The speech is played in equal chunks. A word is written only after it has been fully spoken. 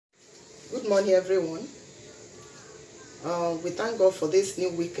Good morning, everyone. We thank God for this new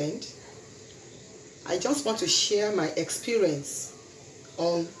weekend. I just want to share my experience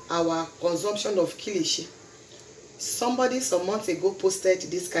on our consumption of Kilishi. Somebody some months ago posted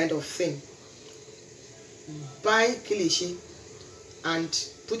this kind of thing. Buy Kilishi and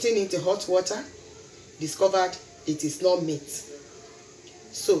putting it in hot water, discovered it is not meat.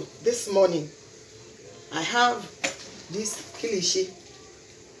 So this morning, I have this Kilishi,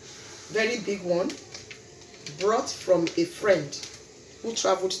 very big one, brought from a friend who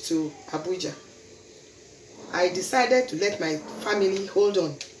traveled to Abuja. I decided to let my family hold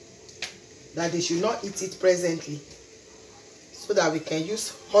on, that they should not eat it presently, so that we can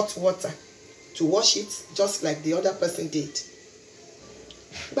use hot water to wash it just like the other person did.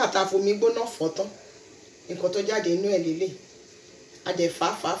 But after me go no photo, in koto jade inu elele, ade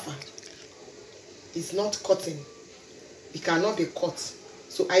fa. It's not cutting. It cannot be cut.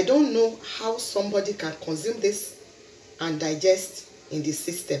 So I don't know how somebody can consume this and digest in the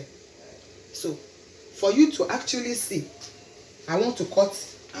system. So for you to actually see, I want to cut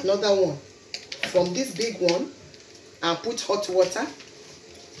another one from this big one and put hot water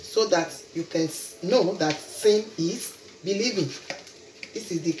so that you can know that seeing is believing.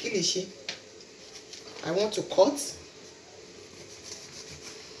 This is the Kilishi. I want to cut.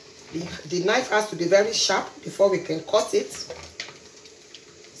 The knife has to be very sharp before we can cut it.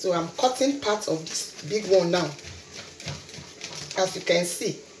 So I'm cutting part of this big one now. As you can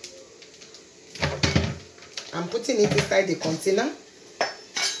see, I'm putting it inside the container,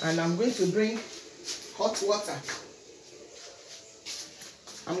 and I'm going to bring hot water.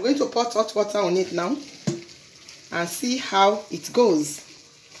 I'm going to pour hot water on it now and see how it goes.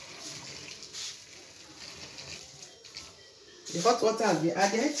 The hot water has been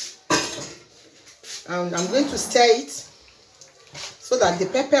added, and I'm going to stir it so that the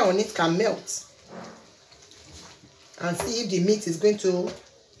pepper on it can melt, and see if the meat is going to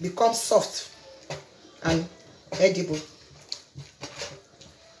become soft and edible.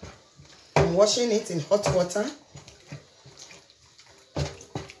 I'm washing it in hot water.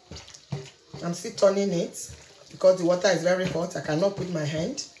 I'm still turning it because the water is very hot. I cannot put my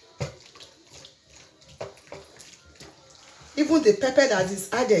hand. Even the pepper that is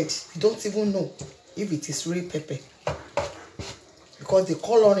added, you don't even know if it is real pepper, because the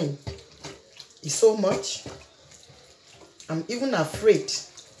coloring is so much. I'm even afraid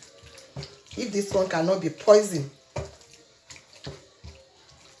if this one cannot be poison.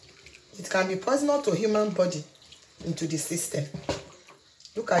 It can be poisonous to human body into the system.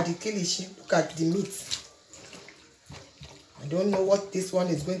 Look at the Kilishi, look at the meat. I don't know what this one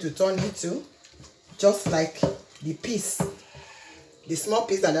is going to turn into, just like the piece, the small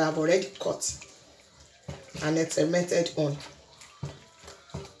piece that I have already cut and experimented on.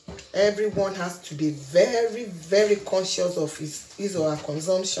 Everyone has to be very, very conscious of his or her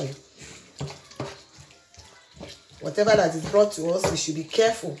consumption. Whatever that is brought to us, we should be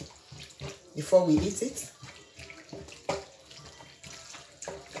careful before we eat it.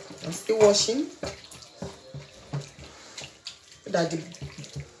 I'm still washing so that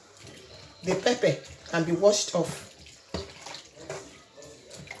the pepper can be washed off.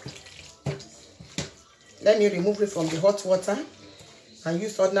 Let me remove it from the hot water and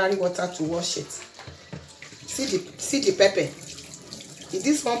use ordinary water to wash it. See the pepper. Is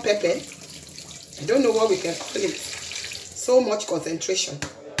this one pepper? I don't know what we can call it. So much concentration.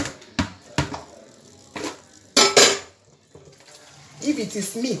 If it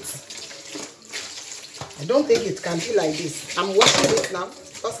is meat, I don't think it can be like this. I'm washing it now,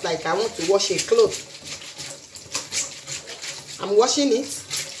 just like I want to wash a cloth. I'm washing it,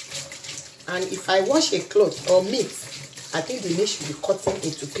 and if I wash a cloth or meat, I think the meat should be cutting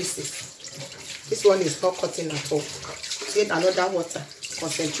into pieces. This one is not cutting at all. Get another water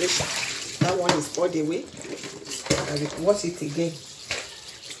concentration. That one is poured away. I will wash it again.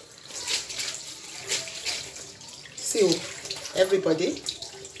 See, everybody,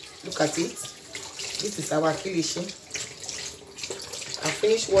 look at it. This is our Kilishi. I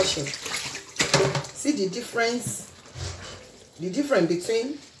finished washing. See the difference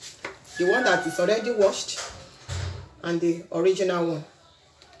between the one that is already washed and the original one.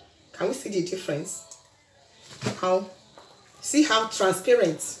 Can we see the difference? See how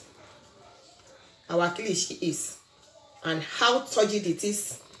transparent our Kilishi is, and how turgid it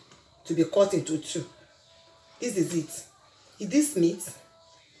is to be cut into two. This is it. Is this meat?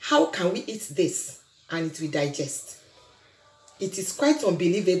 How can we eat this and it will digest? It is quite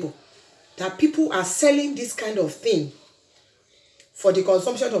unbelievable that people are selling this kind of thing for the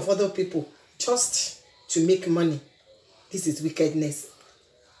consumption of other people just to make money. This is wickedness.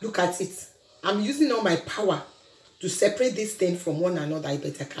 Look at it. I'm using all my power to separate this thing from one another,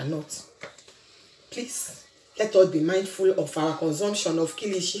 but I cannot. Please, let us be mindful of our consumption of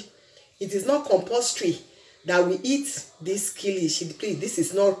Kilishi. It is not compulsory that we eat this Kilishi. Please, this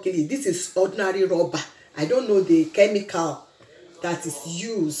is not Kilishi. This is ordinary rubber. I don't know the chemical that is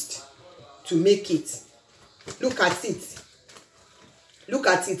used to make it. Look at it. Look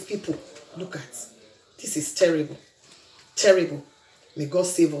at it, people. Look at. This is terrible. Terrible. May God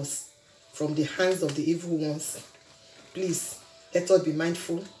save us from the hands of the evil ones. Please, let us be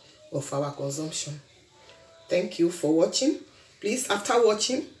mindful of our consumption. Thank you for watching. Please, after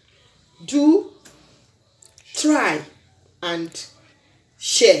watching, do try and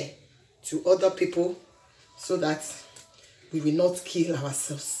share to other people so that we will not kill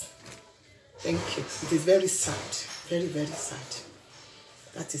ourselves. Thank you. It is very sad. Very, very sad.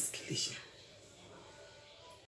 That is Kilishi.